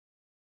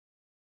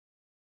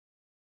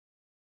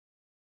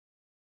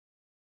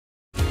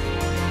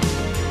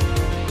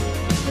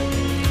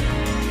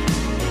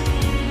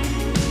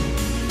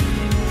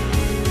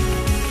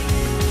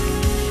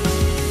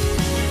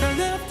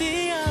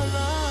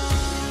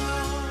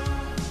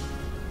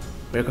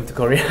welcome to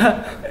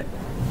Korea.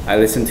 I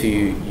listened to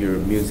your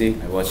music,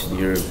 I watched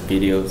your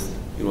videos.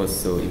 It was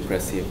so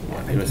impressive.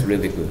 It was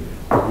really good.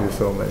 Thank you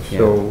so much. Yeah.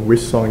 So,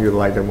 which song you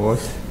like the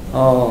most?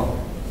 Oh,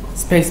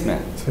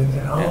 Spaceman.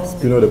 Yes.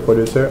 You know the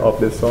producer of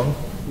this song?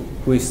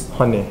 Who is?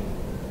 Honey.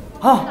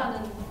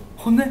 Ah,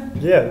 Honne?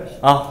 Yeah.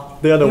 Ah,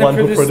 They are the one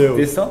who produced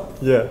this song.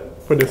 Yeah,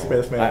 produce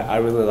Spaceman. I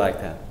really like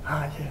that.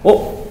 Ah, yeah.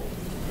 Oh,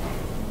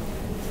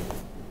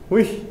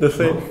 We the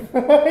same.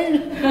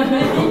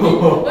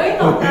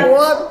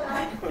 What?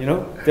 you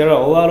know there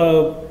are a lot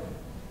of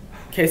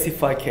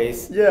KC5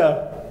 case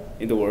Yeah.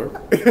 in the world.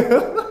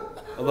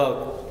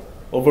 About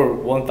over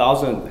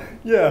 1,000.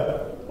 Yeah.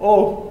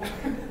 Oh.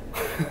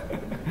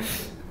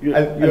 You're,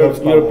 I love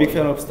Star you're a Wars. big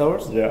fan of Star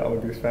Wars? Yeah, I'm a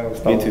big fan of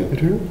Star Me Wars. too. You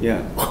too?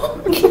 Yeah.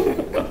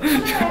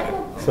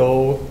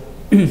 So,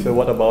 so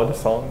what about the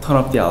song? Turn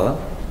up the alarm.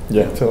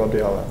 Yeah, turn on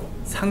the alarm.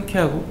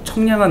 상쾌하고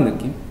청량한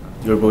느낌.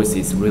 Your voice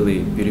is really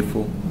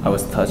beautiful. I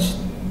was touched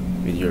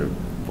with your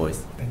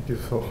voice. Thank you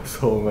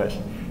so much.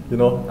 You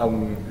know,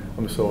 I'm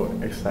so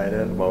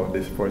excited about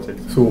this project.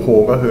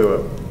 Suho ก็คือแบ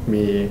บ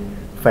มี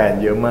แฟน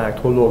เยอะมาก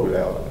ทั่วโลกอยู่แ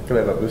ล้วก็เล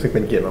ยแบบรู้สึกเ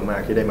ป็นเกียรติมา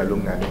กๆที่ได้มาร่ว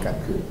มงานด้วยกัน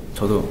คือ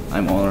저도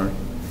I'm honored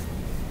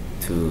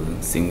to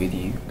sing with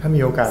you. ถ้ามี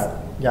โอกาส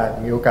อยาก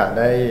มีโอกาส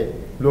ได้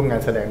ร่วมงา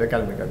นแสดงด้วยกั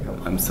นเหมือนกันครับ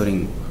I'm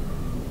studying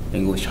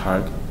English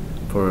hard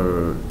for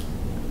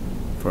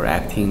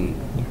acting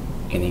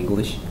in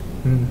English.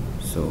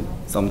 So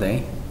someday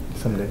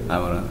I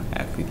wanna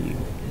act with you.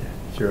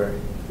 Sure.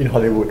 In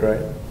Hollywood,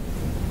 right?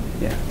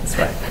 Yeah, that's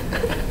right.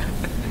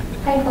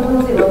 ให้เขา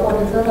รู้สึกว่าโปร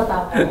ดิวเซอร์สตา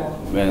ร์ฟ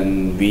When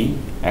we,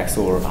 Exo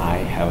or I,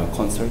 have a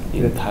concert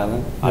in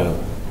Thailand, I will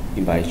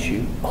invite you.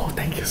 Oh,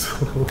 thank you so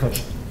much.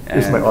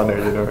 It's my honor,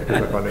 you know.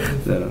 It's my honor.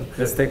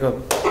 Let's take a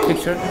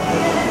picture.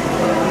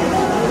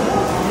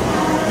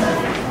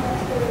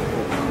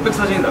 백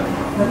사진이다.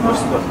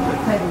 멋있을 것 같은데.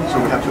 So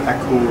we have to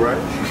act cool,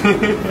 right?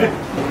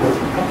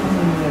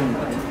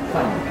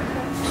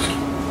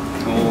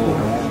 오.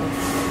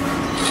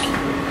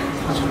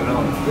 사진 잘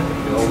나왔는데?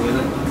 내가 보기에는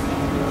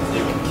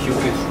이렇게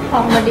귀엽게 해줄게.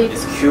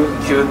 It's cute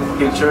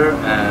picture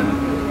and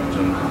좀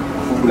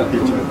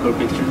cool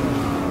picture.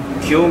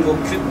 귀여운 거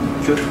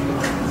cute.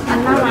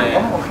 안나라.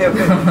 Okay.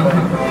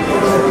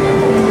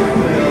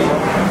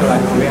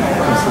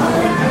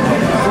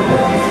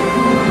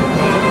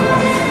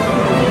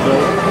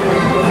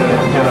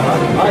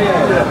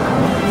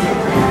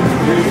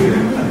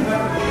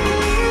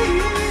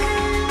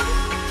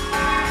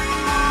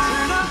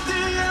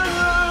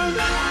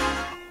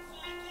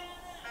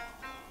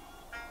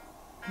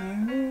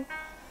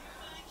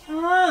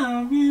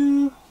 Love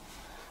you,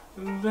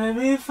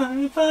 baby, if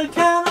I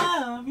can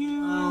love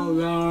you.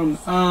 Alarm.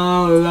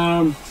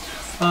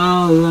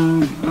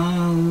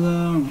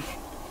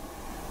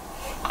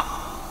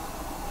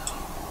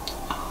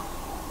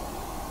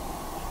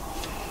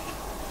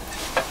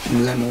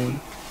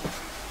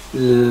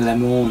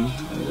 Lemon,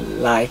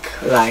 like.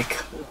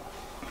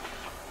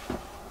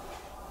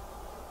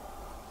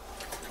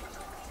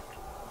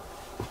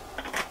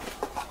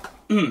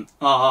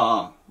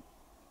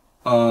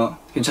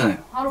 괜찮아요.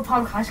 바로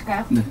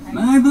가실까요? 네.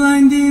 My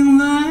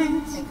blinding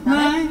lights,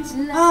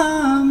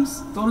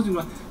 arms 떨어진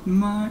거야.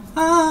 My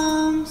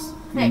arms.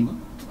 네,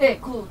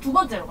 그 두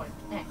번째로 걸요.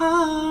 네.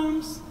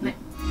 Arms. 네.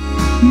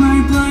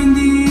 My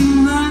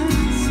blinding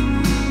lights,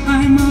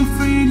 I'm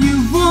afraid you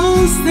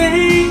won't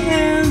stay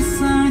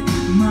inside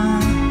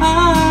my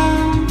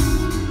arms.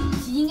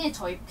 딩에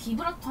저희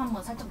비브라토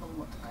한번 살짝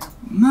넣으면 어떨까요?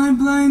 My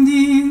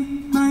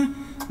blinding lights.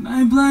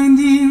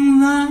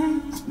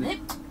 네.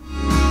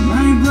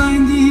 My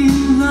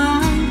blinding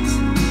lights.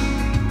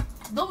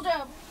 너무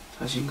좋아요.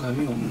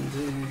 자신감이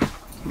없는데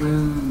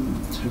노래는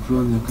잘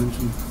불렀는데 약간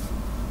좀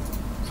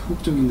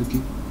소극적인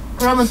느낌?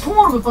 그러면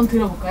통으로 몇 번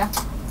들어볼까요?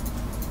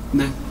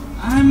 네.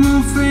 I'm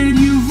afraid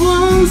you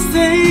won't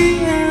stay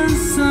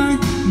inside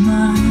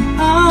my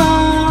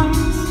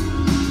arms.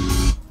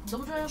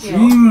 너무 좋아요.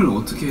 dream을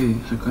어떻게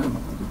할까요?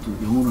 이것도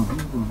영어랑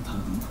한국어랑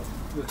다른가?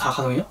 다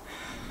가능해요?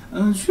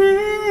 A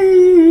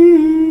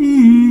dream.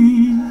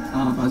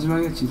 아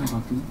마지막에 진짜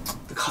바뀌네.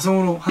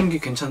 가성으로 하는 게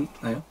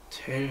괜찮나요?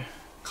 제일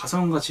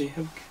가성같이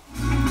해볼게요.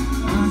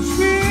 A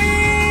dream.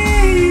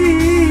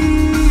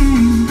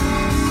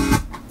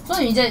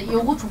 저는 이제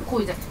요거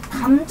좋고 이제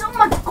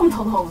감정만 조금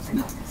더 넣어도 될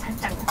것 같아요.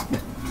 살짝.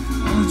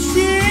 A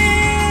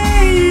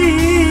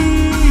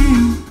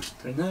dream.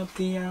 Turn up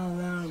the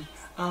alarm.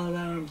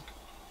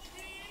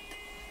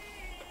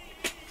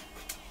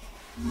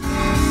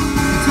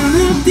 Turn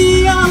up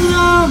the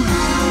alarm.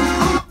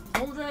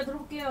 너무 좋아요.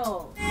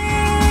 들어볼게요.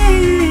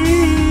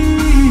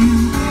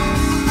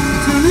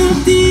 Turn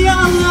up the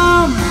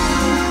alarm.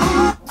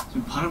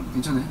 지금 발음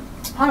괜찮아요?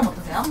 발음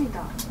어떠세요?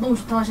 너무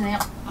좋다 하시네요.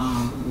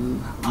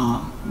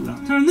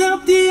 Turn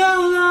up the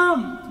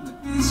alarm.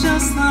 It's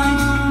just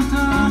like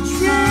a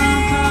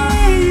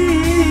dream.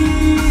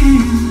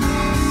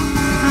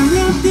 Turn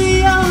up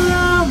the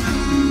alarm.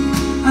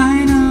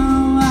 I know.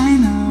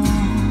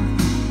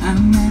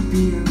 I'm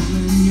happier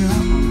when you're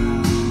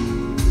around.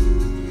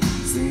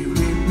 Stay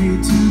with me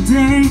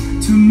today,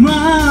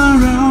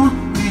 tomorrow.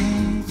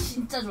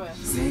 진짜 좋아요.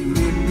 Say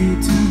maybe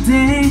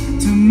today,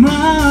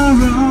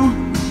 tomorrow.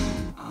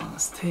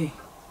 Stay.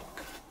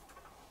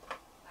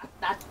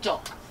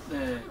 낮죠?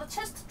 네. 좀 더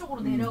체스트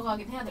쪽으로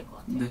내려가긴 해야 될 것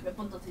같아요. 네. 몇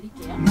번 더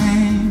드릴게요.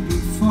 Maybe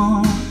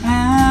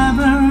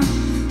forever.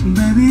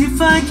 Baby,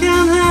 if I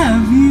can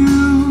have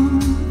you,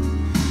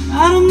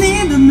 I don't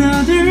need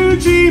another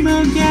dream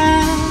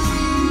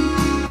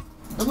again.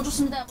 너무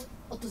좋습니다.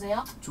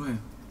 어떠세요? 좋아요.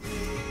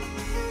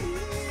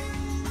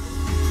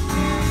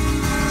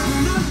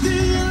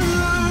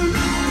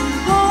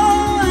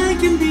 Oh, I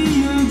can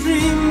be a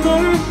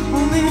dreamer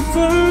only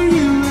for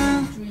you.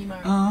 드리머.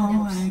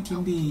 Oh, I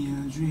can be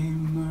a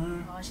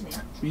dreamer,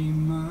 하시네요.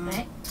 dreamer.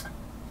 네.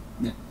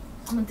 네.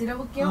 한번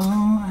드려볼게요.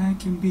 Oh, I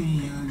can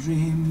be a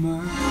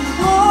dreamer.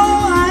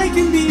 Oh, I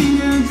can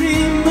be a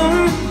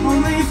dreamer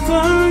only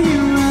for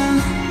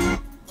you.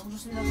 너무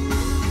좋습니다.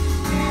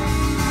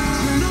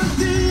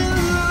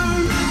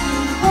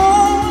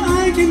 Oh,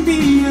 I can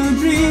be a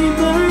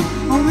dreamer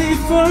only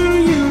for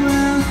you.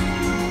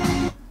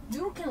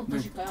 이렇게는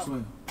어떠실까요? 네,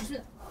 좋아요.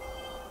 좋습니다.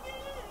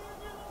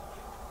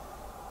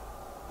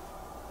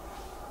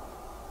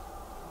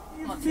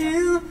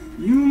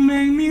 You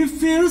make me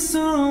feel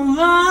so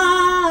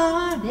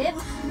alive. 네.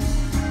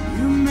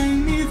 You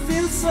make me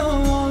feel so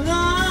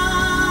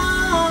alive.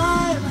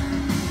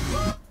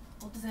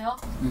 어떠세요?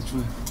 네,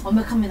 좋아요.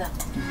 완벽합니다.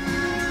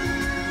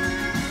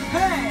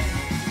 Hey,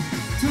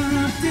 turn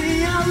up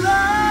the alarm.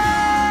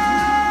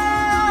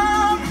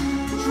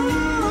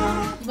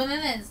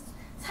 이번에는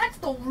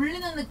살짝 더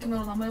울리는 느낌으로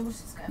한번 해볼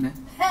수 있을까요? 네.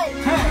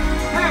 헤이! Hey,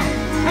 hey,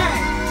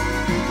 hey.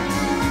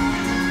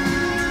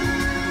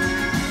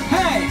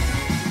 Hey,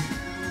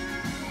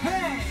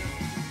 hey,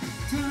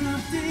 turn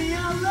up the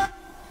alarm.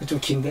 좀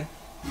긴데?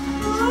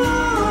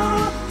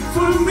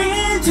 For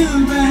me to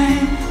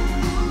break,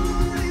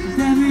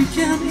 that we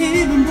can't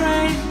even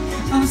break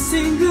a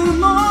single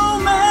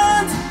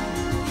moment.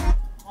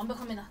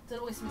 완벽합니다.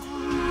 들어보겠습니다.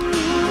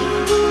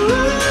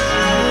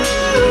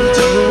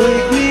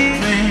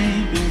 Baby,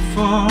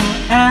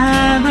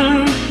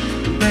 forever,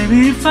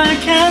 baby, if I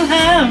can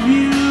have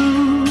you.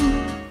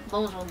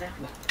 너무 좋은데요?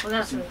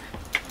 고생하셨습니다.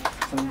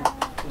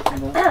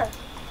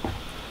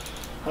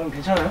 발음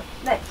괜찮아요?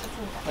 네,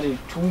 좋습니다. 아니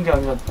좋은 게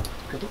아니라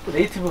그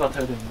네이티브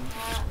같아야 되는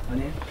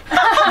아니에요?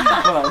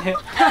 그건 아니에요?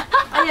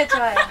 아니요,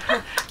 좋아요.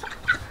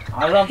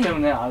 알람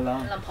때문에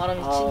알람. 알람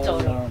발음이 진짜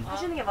어려워.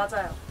 하시는 게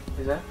맞아요.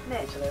 맞아요? 네.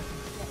 괜찮아요?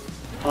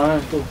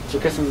 아, 또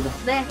좋겠습니다.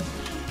 네.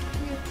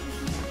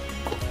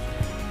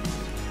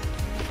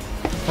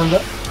 감사합니다.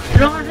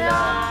 들어가세요.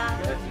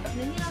 네,